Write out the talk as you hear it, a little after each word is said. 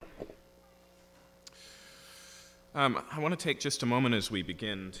I want to take just a moment as we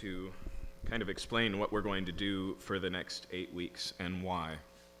begin to kind of explain what we're going to do for the next 8 weeks and why.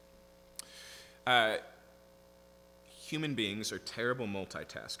 Human beings are terrible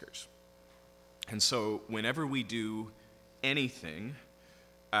multitaskers. And so whenever we do anything,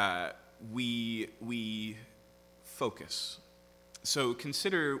 we focus. So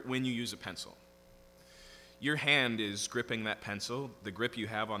consider when you use a pencil. Your hand is gripping that pencil. The grip you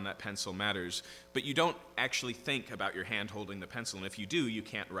have on that pencil matters, but you don't actually think about your hand holding the pencil, and if you do, you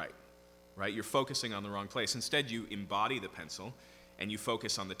can't write, right? You're focusing on the wrong place. Instead, you embody the pencil, and you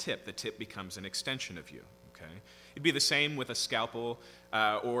focus on the tip. The tip becomes an extension of you, okay? It'd be the same with a scalpel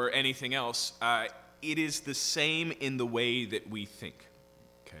or anything else. It is the same in the way that we think,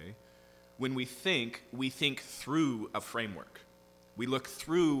 okay? When we think through a framework. We look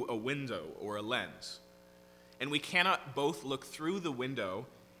through a window or a lens. And we cannot both look through the window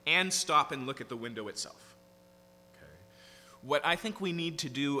and stop and look at the window itself. Okay. What I think we need to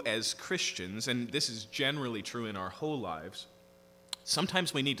do as Christians, and this is generally true in our whole lives,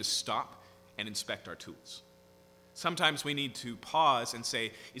 sometimes we need to stop and inspect our tools. Sometimes we need to pause and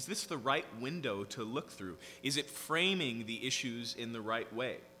say, is this the right window to look through? Is it framing the issues in the right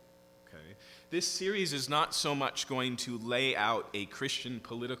way? Okay. This series is not so much going to lay out a Christian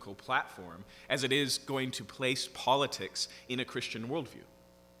political platform as it is going to place politics in a Christian worldview.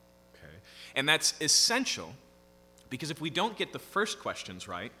 Okay. And that's essential because if we don't get the first questions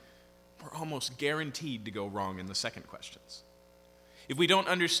right, we're almost guaranteed to go wrong in the second questions. If we don't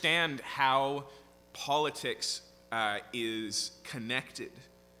understand how politics is connected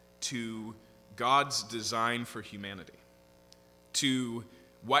to God's design for humanity, to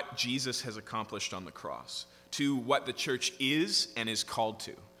what Jesus has accomplished on the cross, to what the church is and is called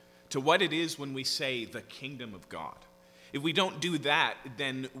to what it is when we say the kingdom of God. If we don't do that,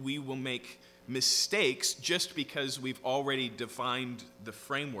 then we will make mistakes just because we've already defined the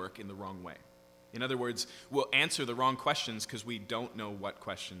framework in the wrong way. In other words, we'll answer the wrong questions because we don't know what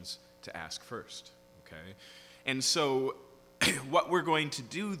questions to ask first, okay? And so what we're going to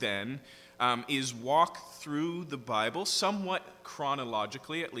do then is walk through the Bible somewhat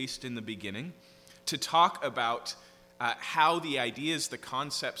chronologically, at least in the beginning, to talk about how the ideas, the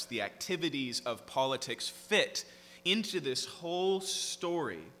concepts, the activities of politics fit into this whole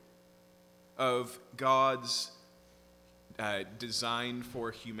story of God's design for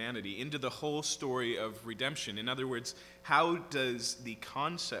humanity, into the whole story of redemption. In other words, how does the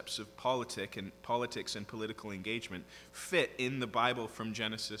concepts of politics and political engagement fit in the Bible from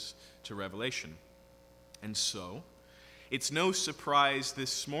Genesis to Revelation? And so, it's no surprise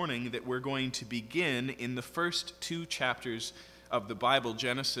this morning that we're going to begin in the first 2 chapters of the Bible,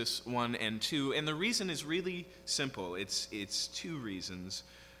 Genesis 1 and 2. And the reason is really simple. It's 2 reasons.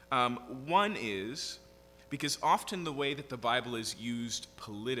 One is because often the way that the Bible is used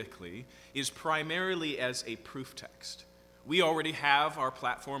politically is primarily as a proof text. We already have our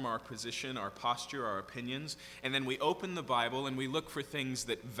platform, our position, our posture, our opinions, and then we open the Bible and we look for things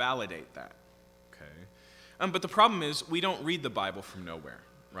that validate that. Okay. But the problem is we don't read the Bible from nowhere,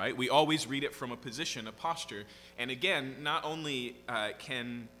 right? We always read it from a position, a posture. And again, not only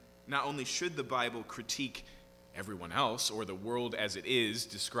should the Bible critique everyone else or the world as it is,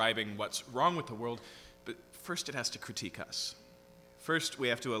 describing what's wrong with the world, but first it has to critique us. First, we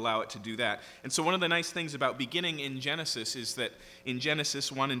have to allow it to do that. And so one of the nice things about beginning in Genesis is that in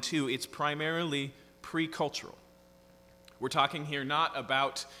Genesis 1 and 2, it's primarily pre-cultural. We're talking here not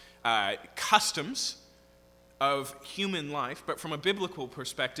about customs of human life, but from a biblical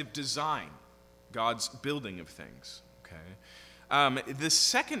perspective, design, God's building of things. Okay. The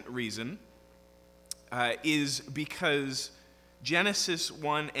second reason is because Genesis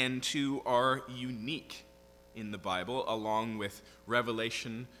 1 and 2 are unique in the Bible, along with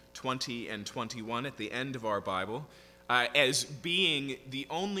Revelation 20 and 21 at the end of our Bible, as being the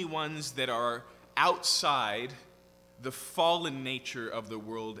only ones that are outside the fallen nature of the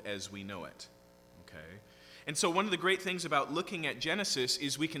world as we know it. Okay? And so one of the great things about looking at Genesis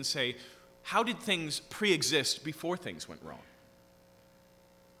is we can say, how did things pre-exist before things went wrong?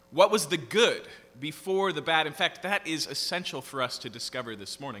 What was the good before the bad? In fact, that is essential for us to discover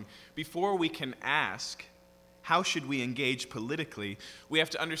this morning. Before we can ask, how should we engage politically, we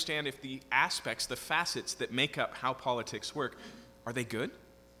have to understand if the aspects, the facets that make up how politics work, are they good?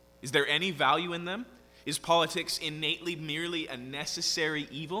 Is there any value in them? Is politics innately merely a necessary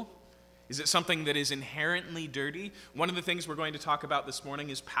evil? Is it something that is inherently dirty? One of the things we're going to talk about this morning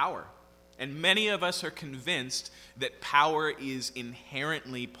is power. And many of us are convinced that power is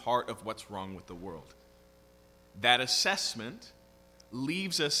inherently part of what's wrong with the world. That assessment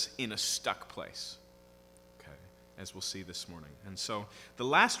leaves us in a stuck place. Okay. as we'll see this morning. And so the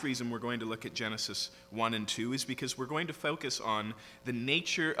last reason we're going to look at Genesis 1 and 2 is because we're going to focus on the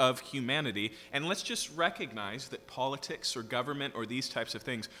nature of humanity. And let's just recognize that politics or government or these types of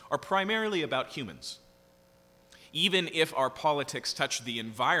things are primarily about humans. Even if our politics touch the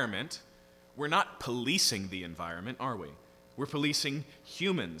environment, we're not policing the environment, are we? We're policing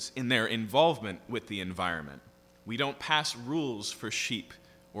humans in their involvement with the environment. We don't pass rules for sheep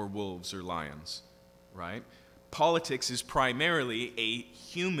or wolves or lions, right? Politics is primarily a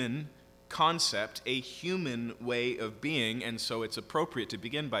human concept, a human way of being, and so it's appropriate to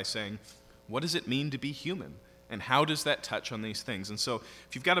begin by saying, what does it mean to be human? And how does that touch on these things? And so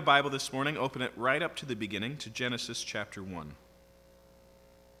if you've got a Bible this morning, open it right up to the beginning, to Genesis chapter 1.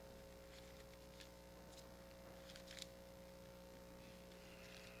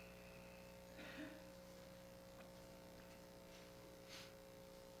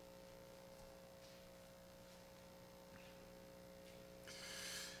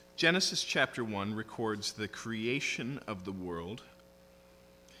 Genesis chapter 1 records the creation of the world,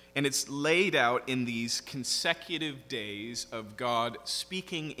 and it's laid out in these consecutive days of God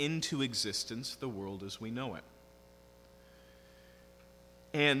speaking into existence the world as we know it.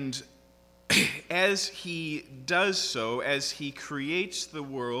 And as he does so, as he creates the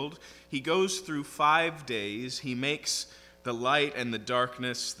world, he goes through 5 days. He makes the light and the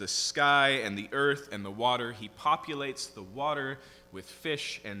darkness, the sky and the earth and the water. He populates the water with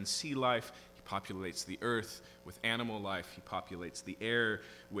fish and sea life. He populates the earth with animal life. He populates the air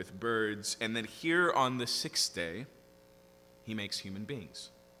with birds. And then here on the 6th day, he makes human beings.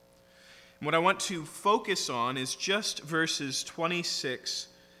 And what I want to focus on is just verses 26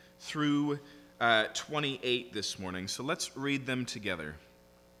 through 28 this morning. So let's read them together.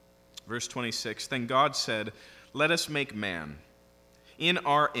 Verse 26, "Then God said, 'Let us make man in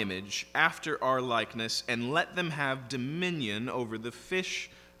our image, after our likeness, and let them have dominion over the fish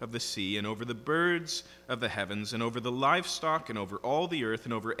of the sea, and over the birds of the heavens, and over the livestock, and over all the earth,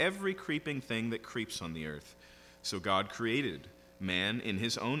 and over every creeping thing that creeps on the earth.' So God created man in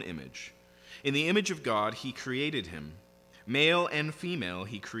his own image. In the image of God he created him. Male and female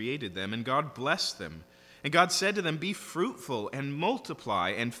he created them, and God blessed them. And God said to them, 'Be fruitful and multiply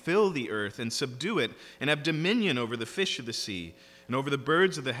and fill the earth and subdue it, and have dominion over the fish of the sea, and over the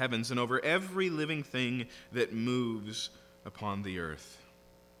birds of the heavens, and over every living thing that moves upon the earth.'"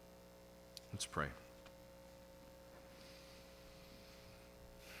 Let's pray.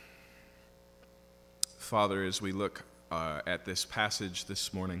 Father, as we look at this passage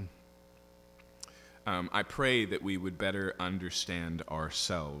this morning, I pray that we would better understand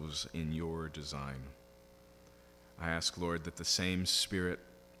ourselves in your design. I ask, Lord, that the same Spirit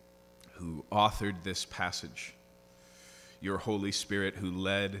who authored this passage, your Holy Spirit who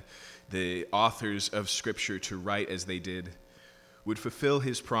led the authors of Scripture to write as they did, would fulfill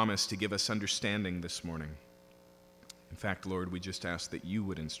his promise to give us understanding this morning. In fact, Lord, we just ask that you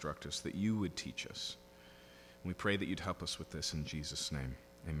would instruct us, that you would teach us. And we pray that you'd help us with this in Jesus' name.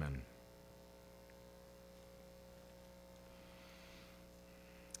 Amen.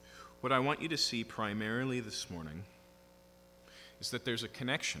 What I want you to see primarily this morning is that there's a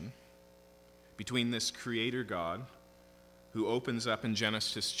connection between this Creator God who opens up in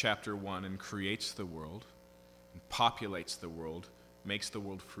Genesis chapter 1 and creates the world, and populates the world, makes the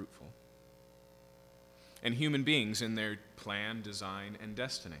world fruitful, and human beings in their plan, design, and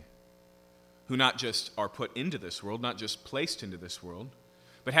destiny, who not just are put into this world, not just placed into this world,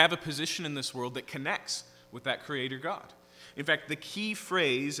 but have a position in this world that connects with that Creator God. In fact, the key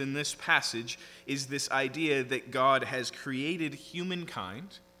phrase in this passage is this idea that God has created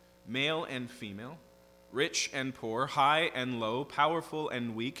humankind, male and female, rich and poor, high and low, powerful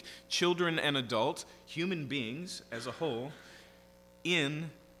and weak, children and adult, human beings as a whole,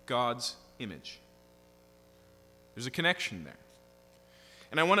 in God's image. There's a connection there.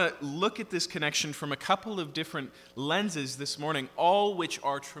 And I want to look at this connection from a couple of different lenses this morning, all which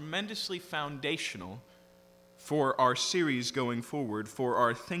are tremendously foundational for our series going forward, for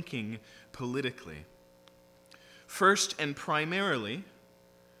our thinking politically. First and primarily,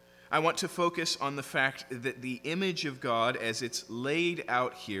 I want to focus on the fact that the image of God, as it's laid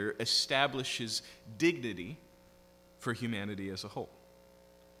out here, establishes dignity for humanity as a whole.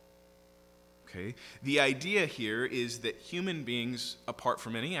 Okay? The idea here is that human beings, apart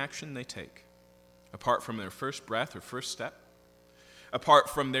from any action they take, apart from their first breath or first step, apart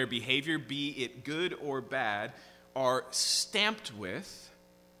from their behavior, be it good or bad, are stamped with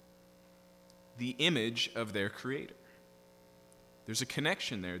the image of their Creator. There's a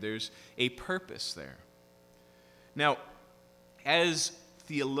connection there. There's a purpose there. Now, as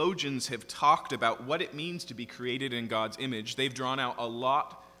theologians have talked about what it means to be created in God's image, they've drawn out a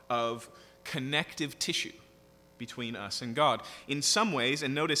lot of connective tissue between us and God. In some ways,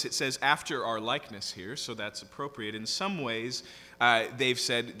 and notice it says after our likeness here, so that's appropriate. In some ways, they've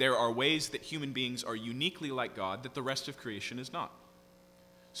said there are ways that human beings are uniquely like God that the rest of creation is not.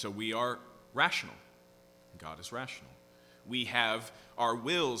 So we are rational. God is rational. We have our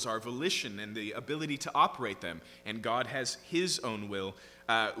wills, our volition, and the ability to operate them, and God has his own will.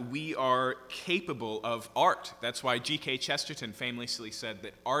 We are capable of art. That's why G.K. Chesterton famously said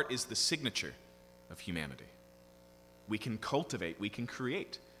that art is the signature of humanity. We can cultivate, we can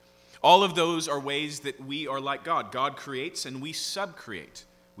create. All of those are ways that we are like God. God creates and we subcreate.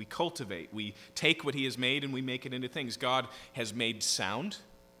 We cultivate. We take what he has made and we make it into things. God has made sound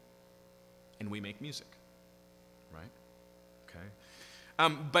and we make music. Right?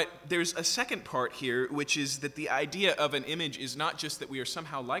 Okay. But there's a second part here, which is that the idea of an image is not just that we are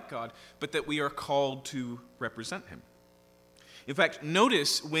somehow like God, but that we are called to represent him. In fact,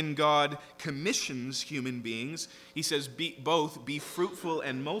 notice when God commissions human beings, he says, be fruitful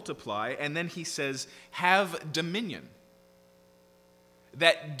and multiply, and then he says, have dominion.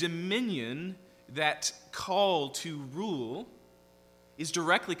 That dominion, that call to rule, is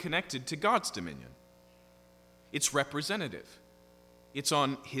directly connected to God's dominion. It's representative. It's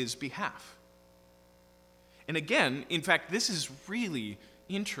on his behalf. And again, in fact, this is really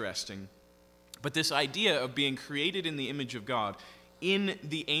interesting. But this idea of being created in the image of God in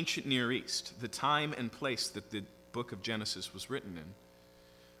the ancient Near East, the time and place that the book of Genesis was written in,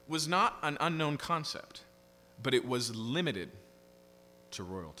 was not an unknown concept, but it was limited to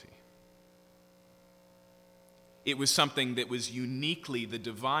royalty. It was something that was uniquely the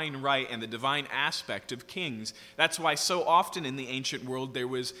divine right and the divine aspect of kings. That's why so often in the ancient world there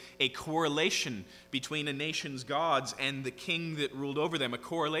was a correlation between a nation's gods and the king that ruled over them, a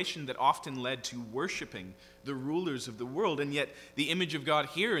correlation that often led to worshiping the rulers of the world. And yet the image of God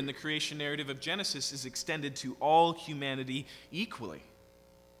here in the creation narrative of Genesis is extended to all humanity equally.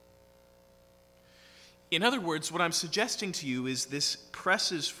 In other words, what I'm suggesting to you is this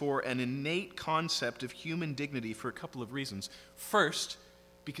presses for an innate concept of human dignity for a couple of reasons. First,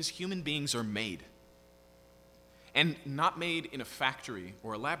 because human beings are made. And not made in a factory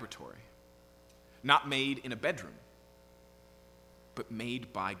or a laboratory. Not made in a bedroom. But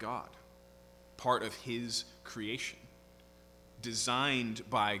made by God. Part of his creation. Designed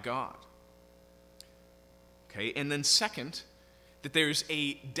by God. Okay, and then second, that there's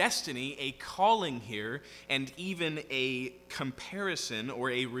a destiny, a calling here, and even a comparison or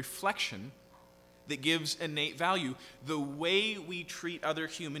a reflection that gives innate value. The way we treat other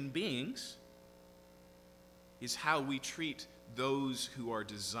human beings is how we treat those who are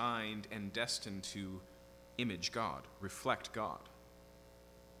designed and destined to image God, reflect God.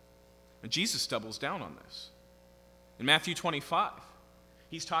 And Jesus doubles down on this. In Matthew 25,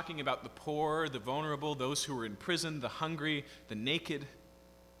 he's talking about the poor, the vulnerable, those who are in prison, the hungry, the naked.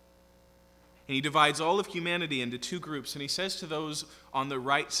 And he divides all of humanity into two groups. And he says to those on the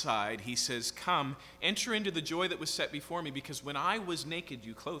right side, he says, come, enter into the joy that was set before me, because when I was naked,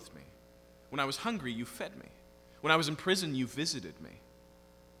 you clothed me. When I was hungry, you fed me. When I was in prison, you visited me.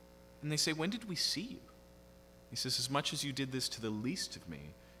 And they say, when did we see you? He says, as much as you did this to the least of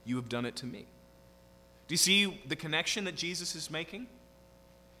me, you have done it to me. Do you see the connection that Jesus is making?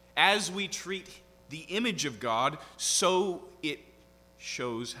 As we treat the image of God, so it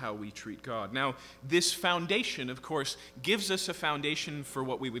shows how we treat God. Now, this foundation, of course, gives us a foundation for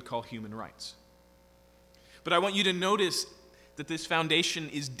what we would call human rights. But I want you to notice that this foundation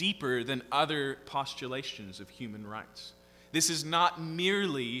is deeper than other postulations of human rights. This is not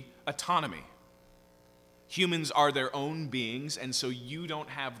merely autonomy. Humans are their own beings, and so you don't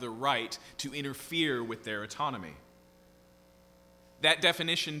have the right to interfere with their autonomy. That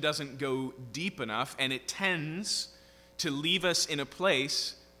definition doesn't go deep enough, and it tends to leave us in a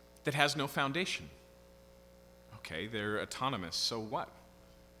place that has no foundation. Okay, they're autonomous, so what?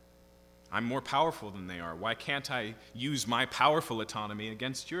 I'm more powerful than they are. Why can't I use my powerful autonomy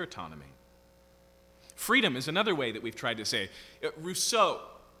against your autonomy? Freedom is another way that we've tried to say. Rousseau,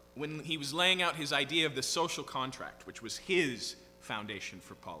 when he was laying out his idea of the social contract, which was his foundation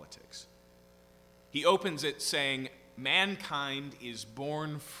for politics, he opens it saying, mankind is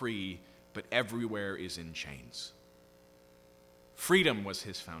born free, but everywhere is in chains. Freedom was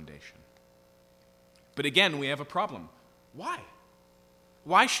his foundation. But again, we have a problem. Why?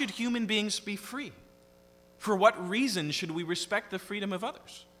 Why should human beings be free? For what reason should we respect the freedom of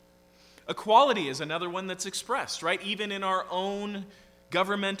others? Equality is another one that's expressed, right? Even in our own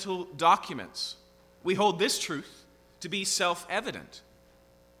governmental documents. We hold this truth to be self-evident.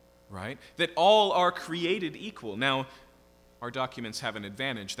 right? That all are created equal. Now, our documents have an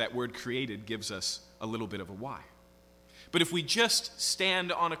advantage. That word created gives us a little bit of a why. But if we just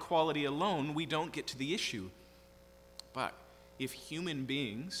stand on equality alone, we don't get to the issue. But if human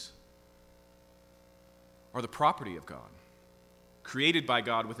beings are the property of God, created by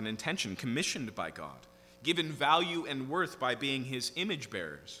God with an intention, commissioned by God, given value and worth by being his image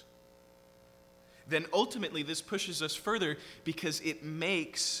bearers, then ultimately this pushes us further because it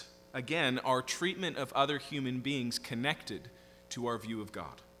makes, again, our treatment of other human beings connected to our view of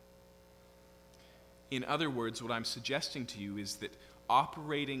God. In other words, what I'm suggesting to you is that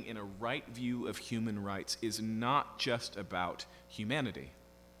operating in a right view of human rights is not just about humanity,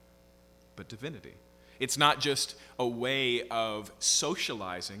 but divinity. It's not just a way of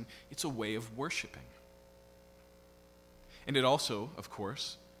socializing, it's a way of worshiping. And it also, of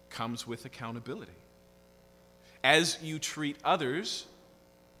course, comes with accountability. As you treat others,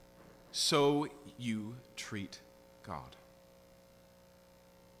 so you treat God.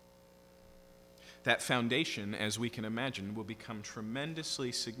 That foundation, as we can imagine, will become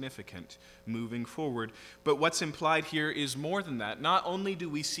tremendously significant moving forward. But what's implied here is more than that. Not only do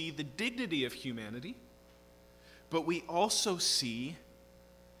we see the dignity of humanity, but we also see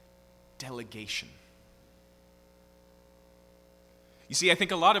delegation. You see, I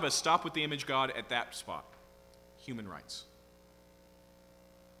think a lot of us stop with the image God at that spot, human rights.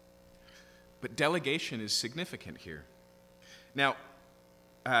 But delegation is significant here. Now,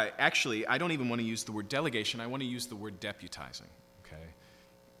 actually, I don't even want to use the word delegation. I want to use the word deputizing,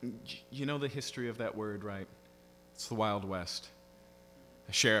 okay? You know the history of that word, right? It's the Wild West.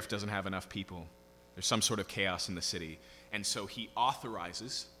 The sheriff doesn't have enough people. There's some sort of chaos in the city. And so he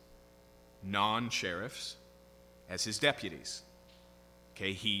authorizes non-sheriffs as his deputies.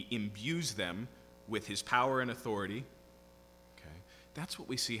 Okay, he imbues them with his power and authority. Okay, that's what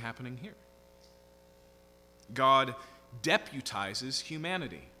we see happening here. God deputizes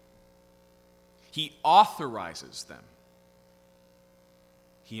humanity. He authorizes them.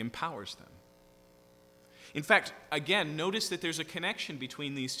 He empowers them. In fact, again, notice that there's a connection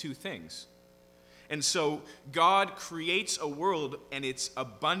between these two things. And so God creates a world, and it's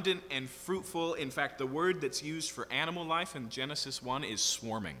abundant and fruitful. In fact, the word that's used for animal life in Genesis 1 is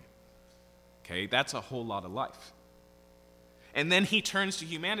swarming. Okay, that's a whole lot of life. And then he turns to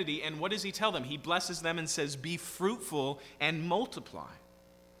humanity, and what does he tell them? He blesses them and says, be fruitful and multiply.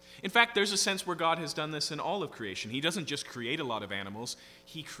 In fact, there's a sense where God has done this in all of creation. He doesn't just create a lot of animals,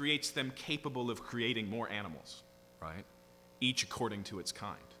 he creates them capable of creating more animals, right? Each according to its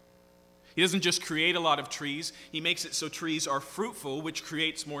kind. He doesn't just create a lot of trees, he makes it so trees are fruitful, which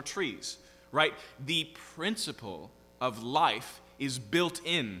creates more trees, right? The principle of life is built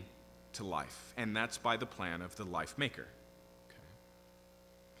in to life, and that's by the plan of the life maker.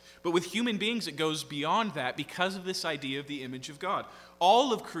 But with human beings, it goes beyond that because of this idea of the image of God.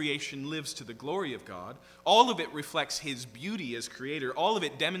 All of creation lives to the glory of God. All of it reflects his beauty as creator. All of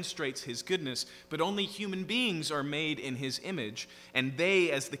it demonstrates his goodness. But only human beings are made in his image. And they,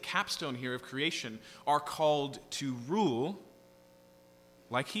 as the capstone here of creation, are called to rule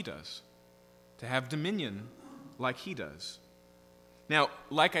like he does, to have dominion like he does. Now,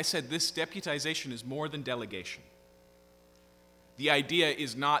 like I said, this deputization is more than delegation. The idea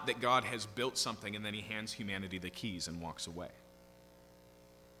is not that God has built something and then he hands humanity the keys and walks away.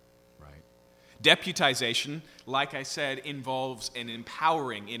 Right? Deputization, like I said, involves an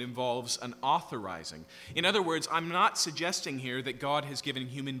empowering. It involves an authorizing. In other words, I'm not suggesting here that God has given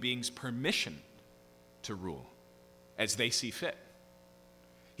human beings permission to rule as they see fit.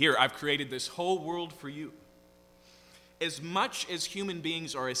 Here, I've created this whole world for you. As much as human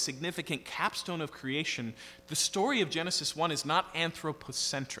beings are a significant capstone of creation, the story of Genesis 1 is not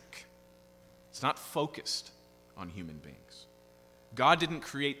anthropocentric. It's not focused on human beings. God didn't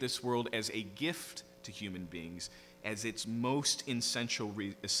create this world as a gift to human beings, as its most essential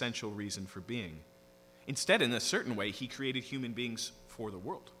reason for being. Instead, in a certain way, he created human beings for the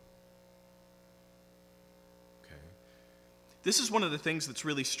world. This is one of the things that's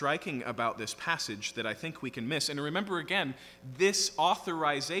really striking about this passage that I think we can miss. And remember again, this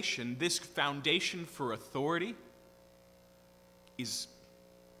authorization, this foundation for authority is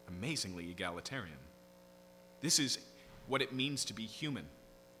amazingly egalitarian. This is what it means to be human,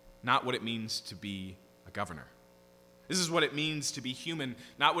 not what it means to be a governor. This is what it means to be human,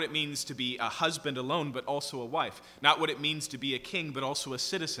 not what it means to be a husband alone, but also a wife. Not what it means to be a king, but also a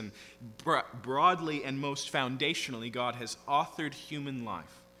citizen. Broadly and most foundationally, God has authored human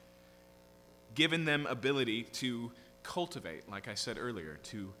life, given them ability to cultivate, like I said earlier,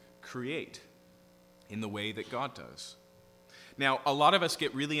 to create in the way that God does. Now, a lot of us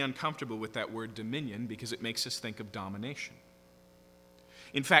get really uncomfortable with that word dominion because it makes us think of domination.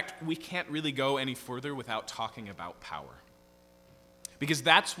 In fact, we can't really go any further without talking about power. Because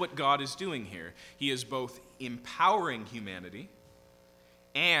that's what God is doing here. He is both empowering humanity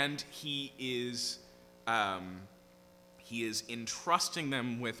and he is entrusting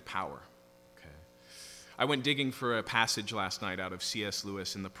them with power. Okay. I went digging for a passage last night out of C.S.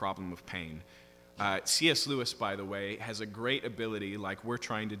 Lewis in The Problem of Pain. C.S. Lewis, by the way, has a great ability, like we're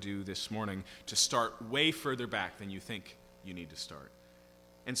trying to do this morning, to start way further back than you think you need to start.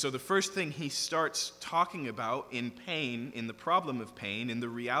 And so the first thing he starts talking about in pain, in The Problem of Pain, in the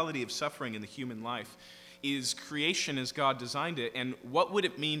reality of suffering in the human life, is creation as God designed it, and what would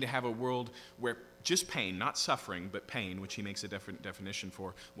it mean to have a world where just pain, not suffering, but pain, which he makes a different definition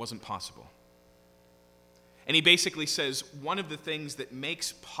for, wasn't possible. And he basically says one of the things that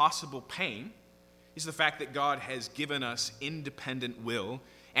makes possible pain is the fact that God has given us independent will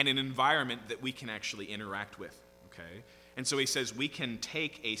and an environment that we can actually interact with, okay? And so he says we can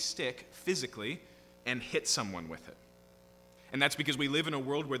take a stick physically and hit someone with it. And that's because we live in a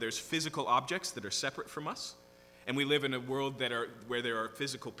world where there's physical objects that are separate from us, and we live in a world where there are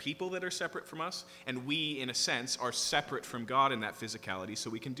physical people that are separate from us, and we, in a sense, are separate from God in that physicality, so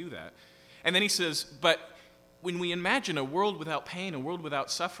we can do that. And then he says, but when we imagine a world without pain, a world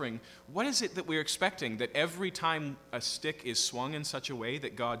without suffering, what is it that we're expecting? That every time a stick is swung in such a way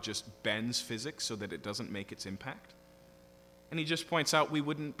that God just bends physics so that it doesn't make its impact? And he just points out we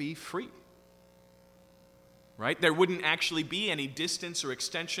wouldn't be free. Right? There wouldn't actually be any distance or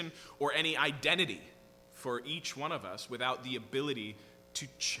extension or any identity for each one of us without the ability to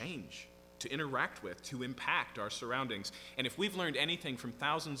change, to interact with, to impact our surroundings. And if we've learned anything from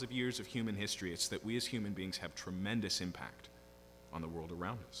thousands of years of human history, it's that we as human beings have tremendous impact on the world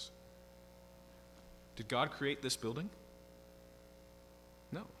around us. Did God create this building?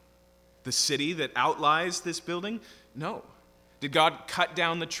 No. The city that outlies this building? No. Did God cut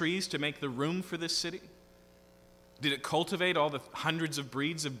down the trees to make the room for this city? Did it cultivate all the hundreds of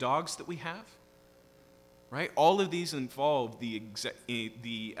breeds of dogs that we have? Right? All of these involve the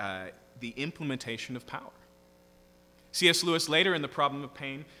implementation of power. C.S. Lewis later in The Problem of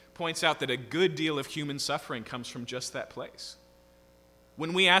Pain points out that a good deal of human suffering comes from just that place.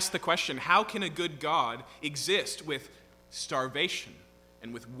 When we ask the question, how can a good God exist with starvation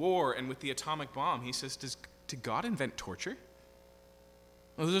and with war and with the atomic bomb? He says, did God invent torture?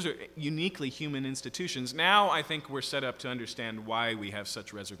 Well, those are uniquely human institutions. Now I think we're set up to understand why we have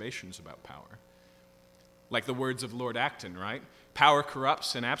such reservations about power. Like the words of Lord Acton, right? Power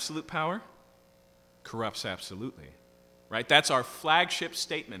corrupts, and absolute power corrupts absolutely. Right? That's our flagship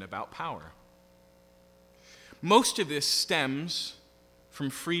statement about power. Most of this stems from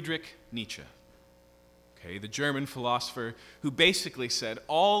Friedrich Nietzsche, okay, the German philosopher who basically said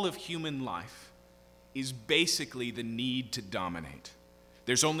all of human life is basically the need to dominate.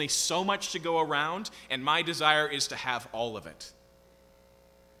 There's only so much to go around, and my desire is to have all of it.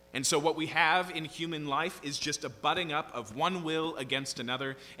 And so what we have in human life is just a butting up of one will against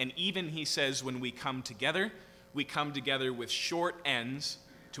another, and even, he says, when we come together with short ends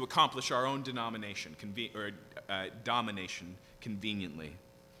to accomplish our own domination conveniently.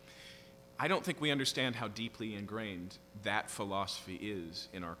 I don't think we understand how deeply ingrained that philosophy is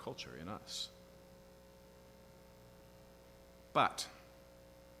in our culture, in us. But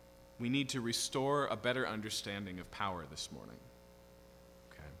we need to restore a better understanding of power this morning.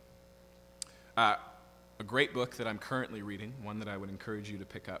 Okay. A great book that I'm currently reading, one that I would encourage you to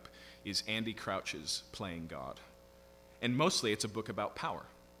pick up, is Andy Crouch's Playing God. And mostly it's a book about power.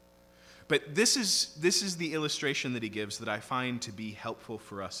 But this is the illustration that he gives that I find to be helpful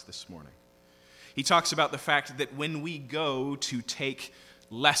for us this morning. He talks about the fact that when we go to take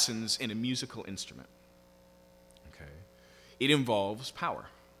lessons in a musical instrument, okay, it involves power.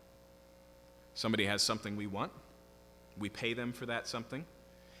 Somebody has something we want. We pay them for that something.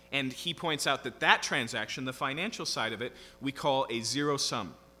 And he points out that transaction, the financial side of it, we call a zero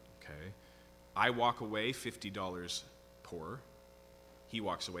sum. Okay? I walk away $50 poorer. He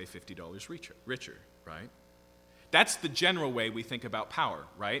walks away $50 richer, right? That's the general way we think about power,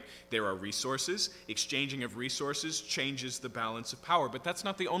 right? There are resources. Exchanging of resources changes the balance of power, but that's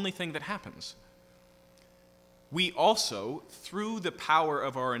not the only thing that happens. We also, through the power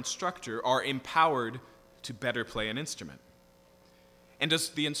of our instructor, are empowered to better play an instrument. And does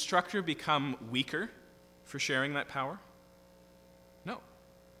the instructor become weaker for sharing that power? No.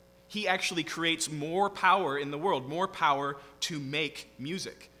 He actually creates more power in the world, more power to make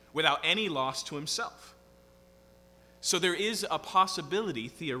music without any loss to himself. So there is a possibility,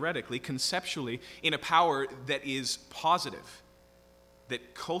 theoretically, conceptually, in a power that is positive,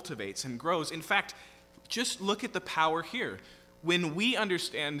 that cultivates and grows. In fact, just look at the power here. When we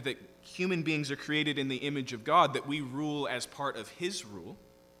understand that human beings are created in the image of God, that we rule as part of his rule,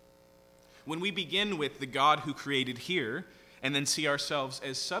 when we begin with the God who created here and then see ourselves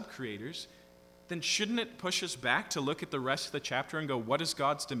as sub-creators, then shouldn't it push us back to look at the rest of the chapter and go, what does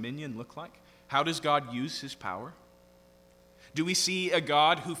God's dominion look like? How does God use his power? Do we see a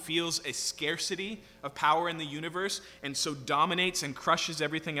God who feels a scarcity of power in the universe and so dominates and crushes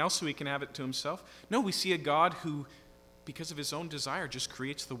everything else so he can have it to himself? No, we see a God who, because of his own desire, just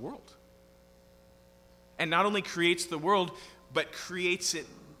creates the world. And not only creates the world, but creates it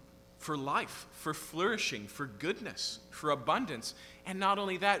for life, for flourishing, for goodness, for abundance. And not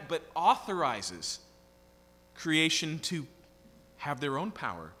only that, but authorizes creation to have their own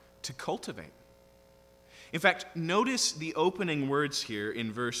power, to cultivate. In fact, notice the opening words here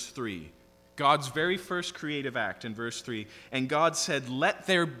in verse 3. God's very first creative act in verse 3. And God said, "Let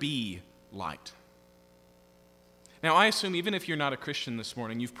there be light." Now, I assume even if you're not a Christian this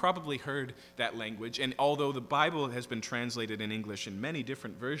morning, you've probably heard that language. And although the Bible has been translated in English in many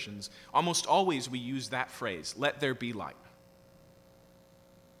different versions, almost always we use that phrase, "Let there be light."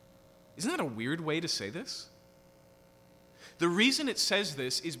 Isn't that a weird way to say this? The reason it says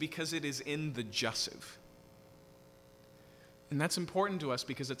this is because it is in the jussive. And that's important to us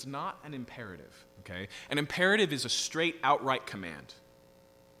because it's not an imperative, okay? An imperative is a straight, outright command,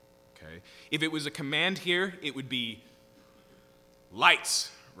 okay? If it was a command here, it would be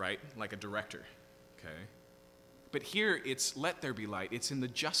lights, right? Like a director, okay? But here, it's let there be light. It's in the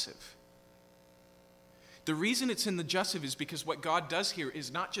jussive. The reason it's in the jussive is because what God does here is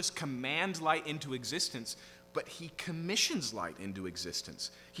not just command light into existence, but he commissions light into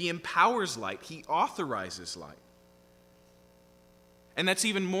existence. He empowers light. He authorizes light. And that's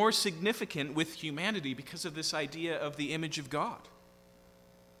even more significant with humanity because of this idea of the image of God.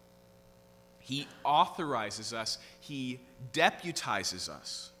 He authorizes us. He deputizes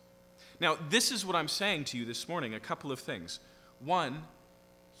us. Now, this is what I'm saying to you this morning, a couple of things. One,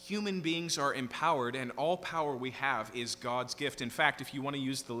 human beings are empowered, and all power we have is God's gift. In fact, if you want to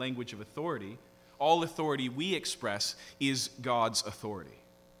use the language of authority, all authority we express is God's authority.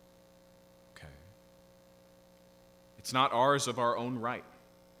 It's not ours of our own right.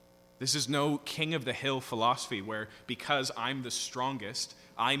 This is no king of the hill philosophy where because I'm the strongest,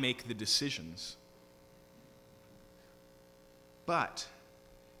 I make the decisions. But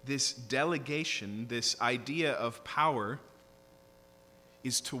this delegation, this idea of power,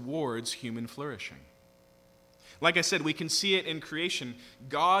 is towards human flourishing. Like I said, we can see it in creation.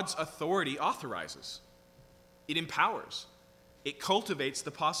 God's authority authorizes. It empowers. It cultivates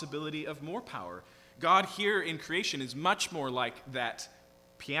the possibility of more power. God here in creation is much more like that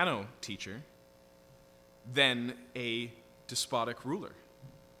piano teacher than a despotic ruler.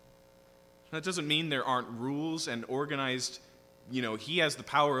 That doesn't mean there aren't rules and organized, he has the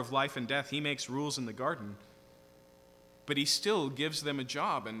power of life and death. He makes rules in the garden. But he still gives them a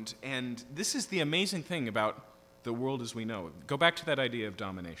job. And this is the amazing thing about the world as we know it. Go back to that idea of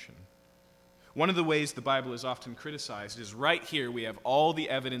domination. One of the ways the Bible is often criticized is right here we have all the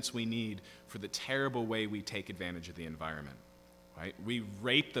evidence we need for the terrible way we take advantage of the environment. Right? We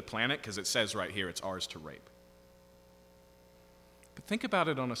rape the planet because it says right here it's ours to rape. But think about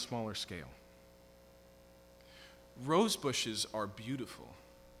it on a smaller scale. Rose bushes are beautiful.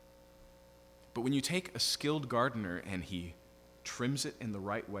 But when you take a skilled gardener and he trims it in the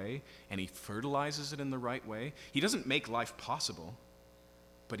right way and he fertilizes it in the right way, he doesn't make life possible,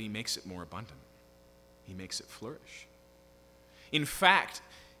 but he makes it more abundant. He makes it flourish. In fact,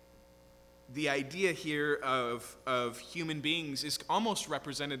 the idea here of human beings is almost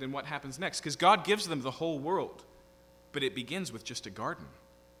represented in what happens next, because God gives them the whole world, but it begins with just a garden.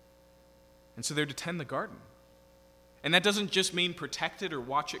 And so they're to tend the garden. And that doesn't just mean protect it or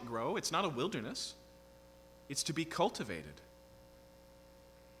watch it grow. It's not a wilderness. It's to be cultivated.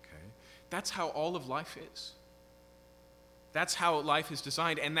 Okay? That's how all of life is. That's how life is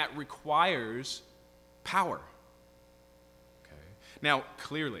designed, and that requires power. Okay? Now,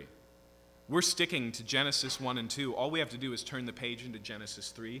 clearly, we're sticking to Genesis 1 and 2. All we have to do is turn the page into Genesis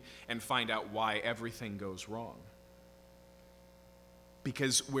 3 and find out why everything goes wrong.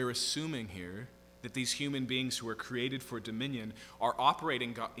 Because we're assuming here that these human beings who are created for dominion are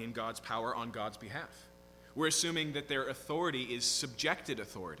operating in God's power on God's behalf. We're assuming that their authority is subjected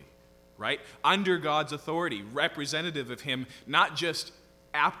authority. Right? Under God's authority, representative of him, not just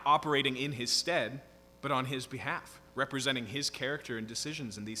operating in his stead, but on his behalf, representing his character and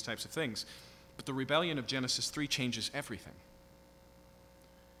decisions and these types of things. But the rebellion of Genesis 3 changes everything.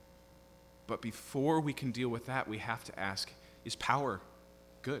 But before we can deal with that, we have to ask, is power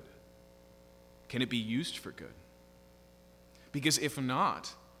good? Can it be used for good? Because if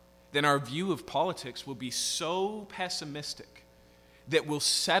not, then our view of politics will be so pessimistic that we'll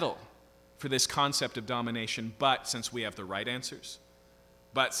settle for this concept of domination, but since we have the right answers,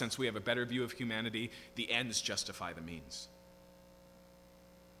 but since we have a better view of humanity, the ends justify the means.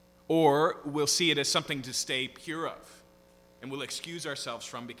 Or we'll see it as something to stay pure of, and we'll excuse ourselves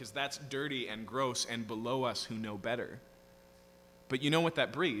from because that's dirty and gross and below us who know better. But you know what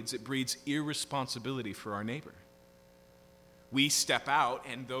that breeds? It breeds irresponsibility for our neighbor. We step out,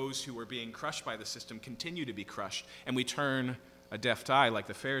 and those who are being crushed by the system continue to be crushed, and we turn a deaf eye like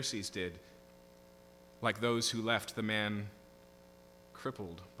the Pharisees did, like those who left the man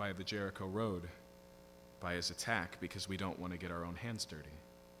crippled by the Jericho road by his attack because we don't want to get our own hands dirty.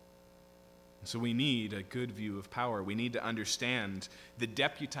 And so we need a good view of power. We need to understand the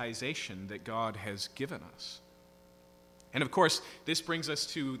deputization that God has given us. And of course, this brings us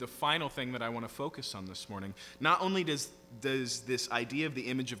to the final thing that I want to focus on this morning. Not only does this idea of the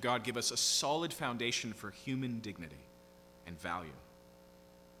image of God give us a solid foundation for human dignity and value,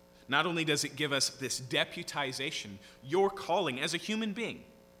 not only does it give us this deputization, your calling as a human being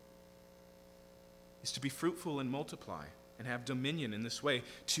is to be fruitful and multiply and have dominion in this way,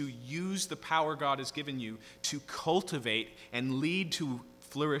 to use the power God has given you to cultivate and lead to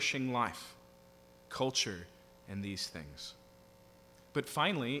flourishing life, culture, and these things. But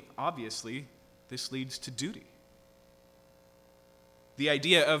finally, obviously, this leads to duty. The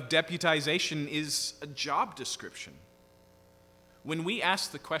idea of deputization is a job description. When we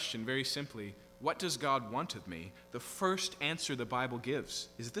ask the question very simply, what does God want of me? The first answer the Bible gives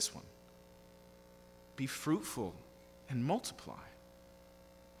is this one: be fruitful and multiply.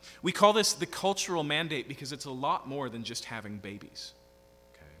 We call this the cultural mandate because it's a lot more than just having babies.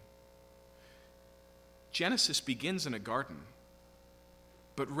 Genesis begins in a garden,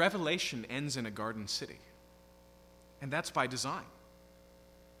 but Revelation ends in a garden city. And that's by design.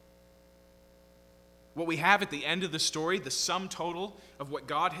 What we have at the end of the story, the sum total of what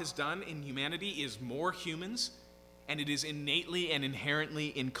God has done in humanity, is more humans, and it is innately and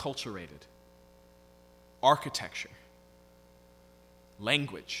inherently enculturated. Architecture,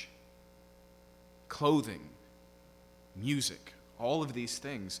 language, clothing, music, all of these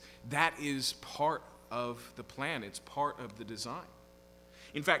things, that is part of the plan. It's part of the design.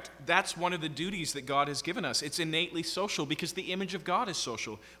 In fact, that's one of the duties that God has given us. It's innately social because the image of God is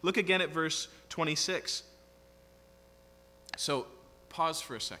social. Look again at verse 26. So, pause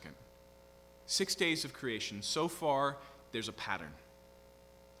for a second. 6 days of creation. So far, there's a pattern.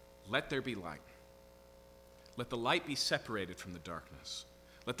 Let there be light. Let the light be separated from the darkness.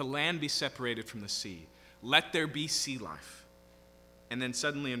 Let the land be separated from the sea. Let there be sea life. And then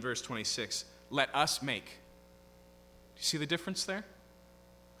suddenly in verse 26, let us make. Do you see the difference there?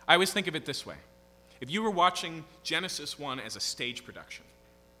 I always think of it this way. If you were watching Genesis 1 as a stage production,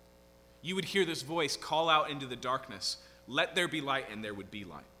 you would hear this voice call out into the darkness, let there be light, and there would be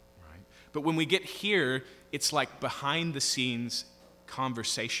light. Right? But when we get here, it's like behind the scenes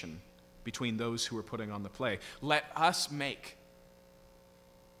conversation between those who are putting on the play. Let us make.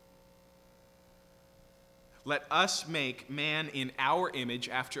 Let us make man in our image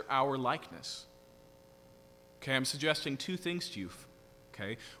after our likeness. Okay, I'm suggesting two things to you.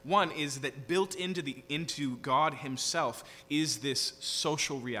 Okay, one is that built into God himself is this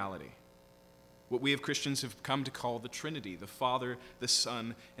social reality. What we as Christians have come to call the Trinity, the Father, the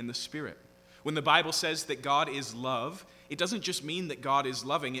Son, and the Spirit. When the Bible says that God is love, it doesn't just mean that God is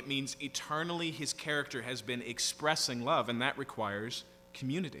loving, it means eternally his character has been expressing love, and that requires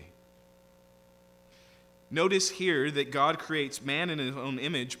community. Notice here that God creates man in his own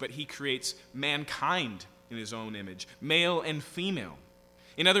image, but he creates mankind in his own image, male and female.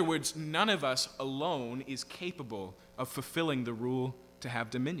 In other words, none of us alone is capable of fulfilling the rule to have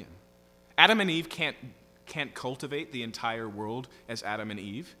dominion. Adam and Eve can't cultivate the entire world as Adam and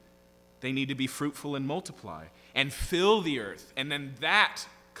Eve. They need to be fruitful and multiply and fill the earth, and then that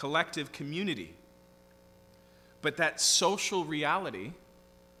collective community. But that social reality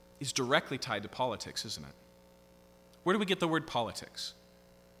is directly tied to politics, isn't it? Where do we get the word politics?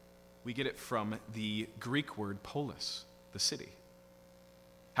 We get it from the Greek word polis, the city.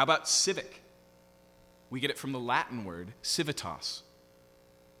 How about civic? We get it from the Latin word civitas,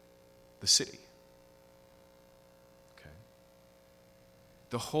 the city. Okay.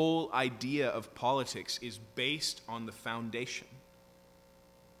 The whole idea of politics is based on the foundation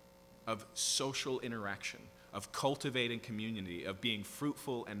of social interaction, of cultivating community, of being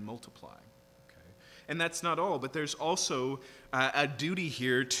fruitful and multiplying. And that's not all, but there's also a duty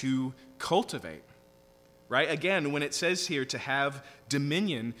here to cultivate. right? Again, when it says here to have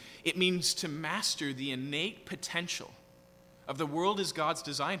dominion, it means to master the innate potential of the world as God's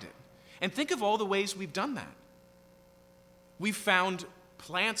designed it. And think of all the ways we've done that. We've found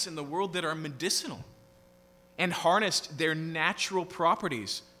plants in the world that are medicinal and harnessed their natural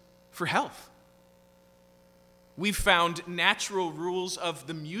properties for health. We've found natural rules of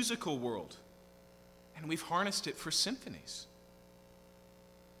the musical world, and we've harnessed it for symphonies.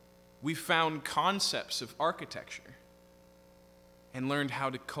 We've found concepts of architecture and learned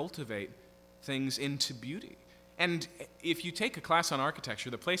how to cultivate things into beauty. And if you take a class on architecture,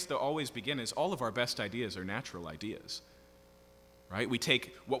 the place they'll always begin is all of our best ideas are natural ideas, right? We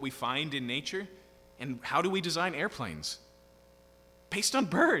take what we find in nature, and how do we design airplanes? Based on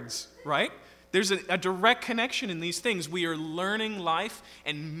birds, right? There's a direct connection in these things. We are learning life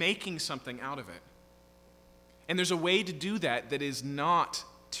and making something out of it. And there's a way to do that that is not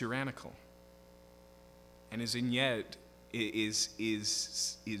tyrannical, and is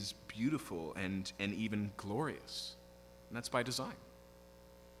beautiful and even glorious. And that's by design.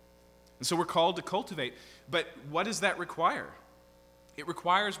 And so we're called to cultivate. But what does that require? It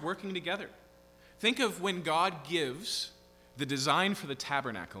requires working together. Think of when God gives the design for the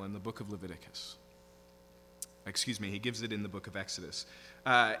tabernacle in the book of Leviticus. He gives it in the book of Exodus.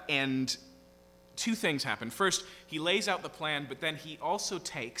 And two things happen. First, he lays out the plan, but then he also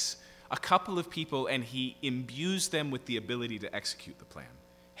takes a couple of people and he imbues them with the ability to execute the plan.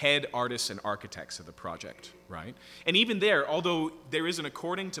 Head artists and architects of the project, right? And even there, although there is an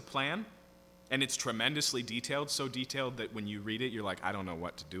according to plan, and it's tremendously detailed, so detailed that when you read it, you're like, I don't know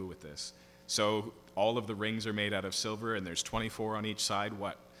what to do with this. So all of the rings are made out of silver, and there's 24 on each side,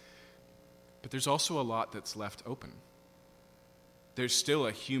 what? But there's also a lot that's left open. There's still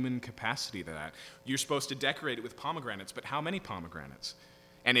a human capacity to that. You're supposed to decorate it with pomegranates, but how many pomegranates?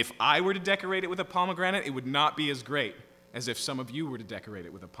 And if I were to decorate it with a pomegranate, it would not be as great as if some of you were to decorate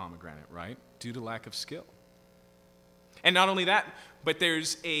it with a pomegranate, right? Due to lack of skill. And not only that, but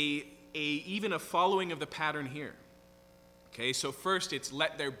there's even a following of the pattern here. Okay, so first it's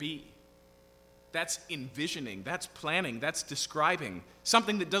let there be. That's envisioning, that's planning, that's describing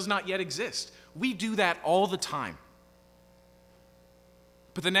something that does not yet exist. We do that all the time.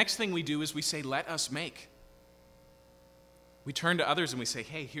 But the next thing we do is we say, let us make. We turn to others and we say,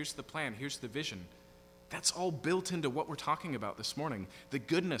 hey, here's the plan, here's the vision. That's all built into what we're talking about this morning, the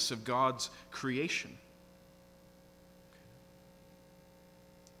goodness of God's creation.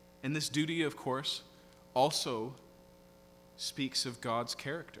 And this duty, of course, also speaks of God's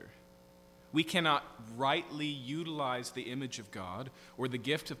character. We cannot rightly utilize the image of God or the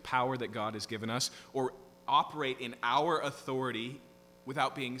gift of power that God has given us or operate in our authority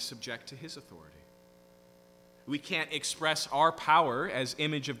without being subject to his authority. We can't express our power as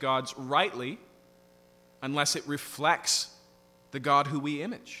image of God's rightly unless it reflects the God who we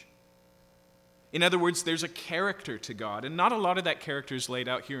image. In other words, there's a character to God, and not a lot of that character is laid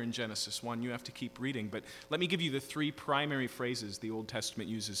out here in Genesis 1. You have to keep reading, but let me give you the three primary phrases the Old Testament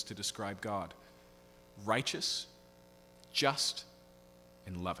uses to describe God: righteous, just,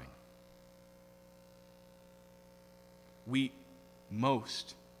 and loving. We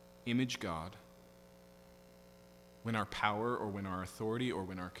most image God when our power or when our authority or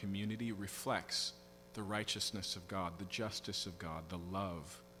when our community reflects the righteousness of God, the justice of God, the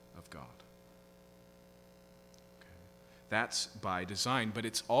love of God. That's by design, but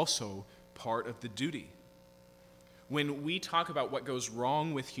it's also part of the duty. When we talk about what goes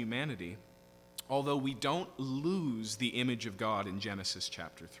wrong with humanity, although we don't lose the image of God in Genesis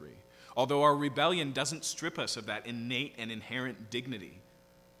chapter 3, although our rebellion doesn't strip us of that innate and inherent dignity,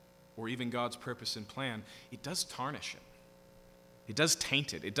 or even God's purpose and plan, it does tarnish it. It does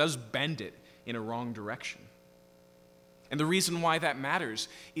taint it. It does bend it in a wrong direction. And the reason why that matters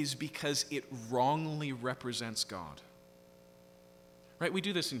is because it wrongly represents God. Right? We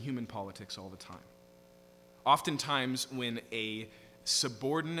do this in human politics all the time. Oftentimes, when a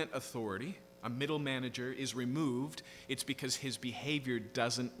subordinate authority, a middle manager, is removed, it's because his behavior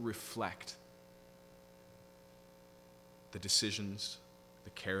doesn't reflect the decisions, the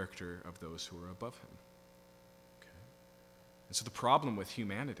character of those who are above him. Okay? And so the problem with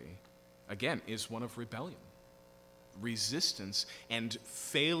humanity, again, is one of rebellion, resistance, and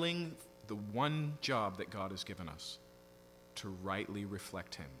failing the one job that God has given us: to rightly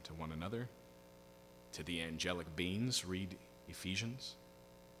reflect him to one another, to the angelic beings, read Ephesians.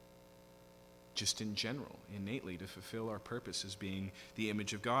 Just in general, innately, to fulfill our purpose as being the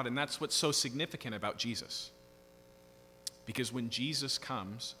image of God. And that's what's so significant about Jesus. Because when Jesus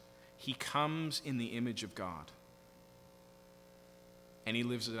comes, he comes in the image of God. And he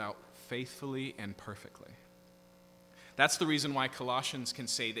lives it out faithfully and perfectly. That's the reason why Colossians can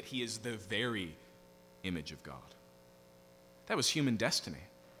say that he is the very image of God. That was human destiny.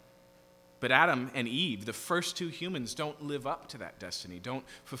 But Adam and Eve, the first two humans, don't live up to that destiny, don't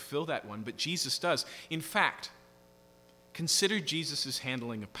fulfill that one, but Jesus does. In fact, consider Jesus'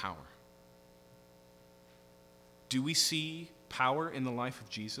 handling of power. Do we see power in the life of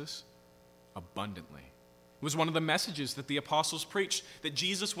Jesus? Abundantly. It was one of the messages that the apostles preached, that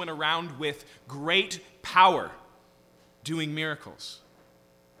Jesus went around with great power, doing miracles.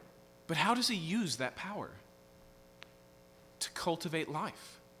 But how does he use that power? To cultivate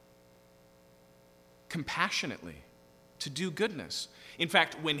life. Compassionately. To do goodness. In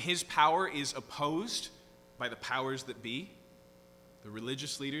fact, when his power is opposed by the powers that be, the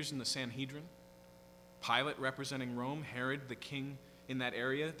religious leaders in the Sanhedrin, Pilate representing Rome, Herod the king in that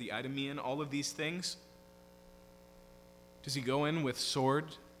area, the Idumean, all of these things, does he go in with sword?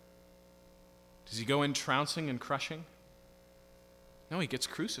 Does he go in trouncing and crushing? No, he gets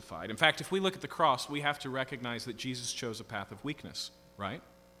crucified. In fact, if we look at the cross, we have to recognize that Jesus chose a path of weakness, right?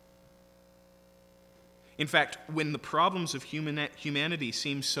 In fact, when the problems of humanity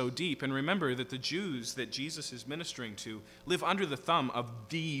seem so deep, and remember that the Jews that Jesus is ministering to live under the thumb of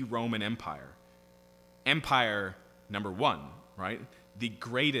the Roman Empire. Empire number one, right? The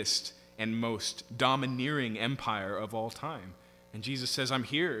greatest and most domineering empire of all time. And Jesus says, I'm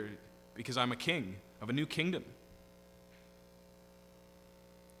here because I'm a king of a new kingdom.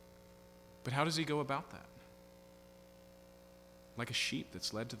 But how does he go about that? Like a sheep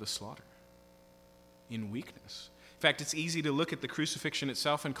that's led to the slaughter. In weakness. In fact, it's easy to look at the crucifixion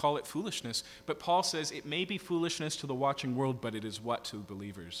itself and call it foolishness, but Paul says it may be foolishness to the watching world, but it is what to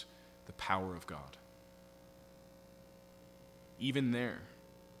believers? The power of God. Even there,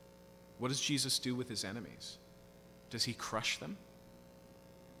 what does Jesus do with his enemies? Does he crush them?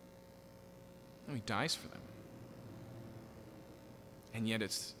 No, he dies for them. And yet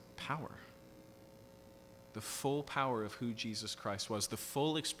it's power. The full power of who Jesus Christ was, the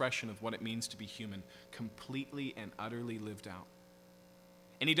full expression of what it means to be human, completely and utterly lived out.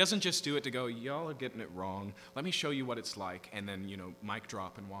 And he doesn't just do it to go, y'all are getting it wrong. Let me show you what it's like, and then, mic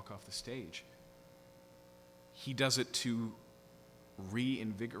drop and walk off the stage. He does it to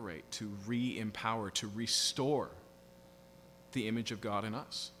reinvigorate, to re-empower, to restore the image of God in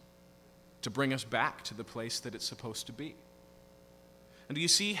us, to bring us back to the place that it's supposed to be. And do you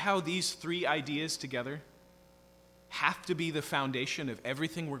see how these three ideas together have to be the foundation of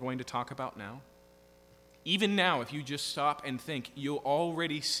everything we're going to talk about now? Even now, if you just stop and think, you'll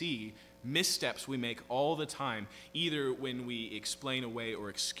already see missteps we make all the time, either when we explain away or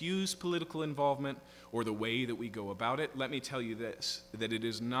excuse political involvement or the way that we go about it. Let me tell you this, that it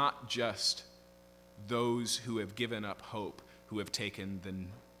is not just those who have given up hope who have taken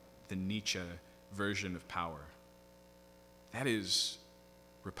the Nietzsche version of power. That is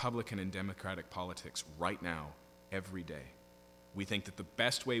Republican and Democratic politics right now, every day. We think that the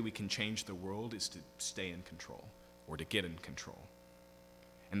best way we can change the world is to stay in control or to get in control.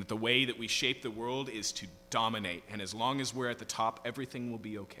 And that the way that we shape the world is to dominate. And as long as we're at the top, everything will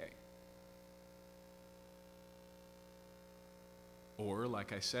be okay. Or,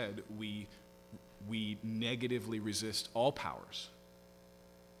 like I said, we negatively resist all powers.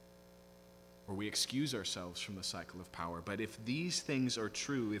 Or we excuse ourselves from the cycle of power. But if these things are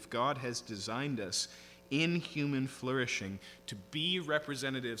true, if God has designed us in human flourishing to be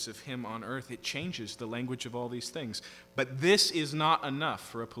representatives of him on earth, it changes the language of all these things. But this is not enough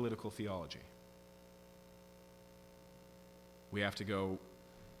for a political theology. We have to go,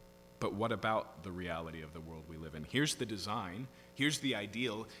 but what about the reality of the world we live in? Here's the design, here's the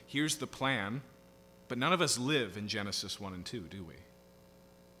ideal, here's the plan, but none of us live in Genesis 1 and 2, do we?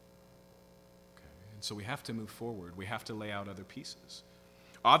 And so we have to move forward. We have to lay out other pieces.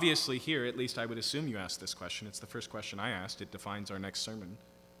 Obviously here, at least I would assume you asked this question. It's the first question I asked. It defines our next sermon.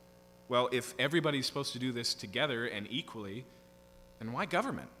 Well, if everybody's supposed to do this together and equally, then why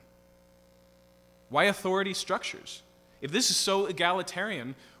government? Why authority structures? If this is so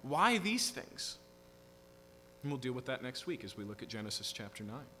egalitarian, why these things? And we'll deal with that next week as we look at Genesis chapter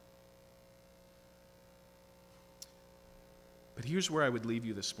 9. But here's where I would leave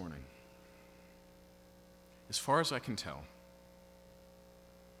you this morning. As far as I can tell,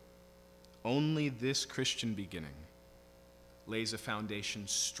 only this Christian beginning lays a foundation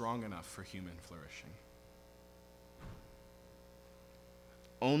strong enough for human flourishing.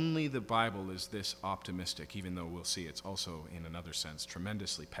 Only the Bible is this optimistic, even though we'll see it's also, in another sense,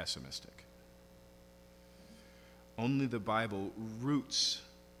 tremendously pessimistic. Only the Bible roots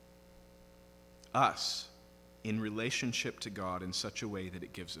us in relationship to God in such a way that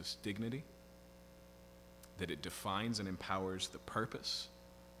it gives us dignity, that it defines and empowers the purpose,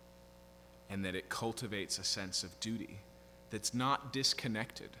 and that it cultivates a sense of duty that's not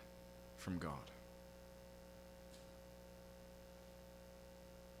disconnected from God.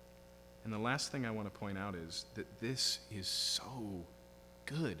 And the last thing I want to point out is that this is so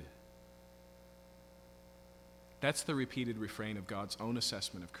good. That's the repeated refrain of God's own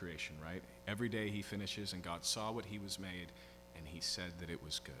assessment of creation, right? Every day he finishes, and God saw what he was made, and he said that it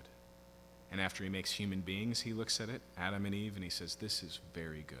was good. And after he makes human beings, he looks at it, Adam and Eve, and he says, this is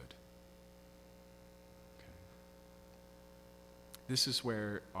very good. Okay. This is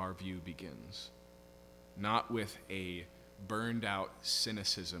where our view begins. Not with a burned out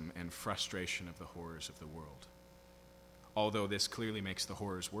cynicism and frustration of the horrors of the world. Although this clearly makes the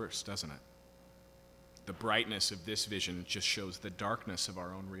horrors worse, doesn't it? The brightness of this vision just shows the darkness of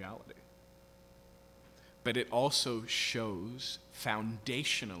our own reality. But it also shows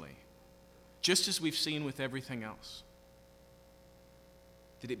foundationally, just as we've seen with everything else,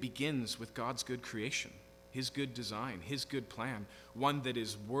 that it begins with God's good creation, his good design, his good plan, one that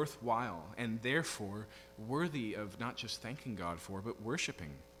is worthwhile and therefore worthy of not just thanking God for, but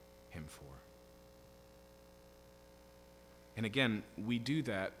worshiping him for. And again, we do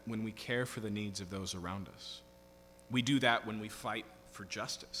that when we care for the needs of those around us. We do that when we fight for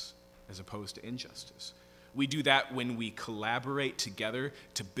justice as opposed to injustice. We do that when we collaborate together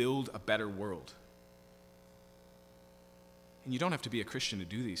to build a better world. And you don't have to be a Christian to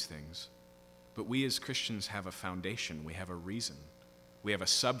do these things, but we as Christians have a foundation, we have a reason, we have a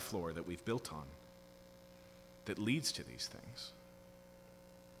subfloor that we've built on that leads to these things.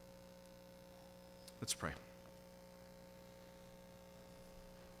 Let's pray.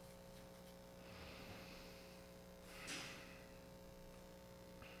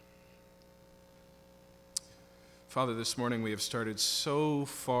 Father, this morning we have started so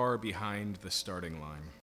far behind the starting line.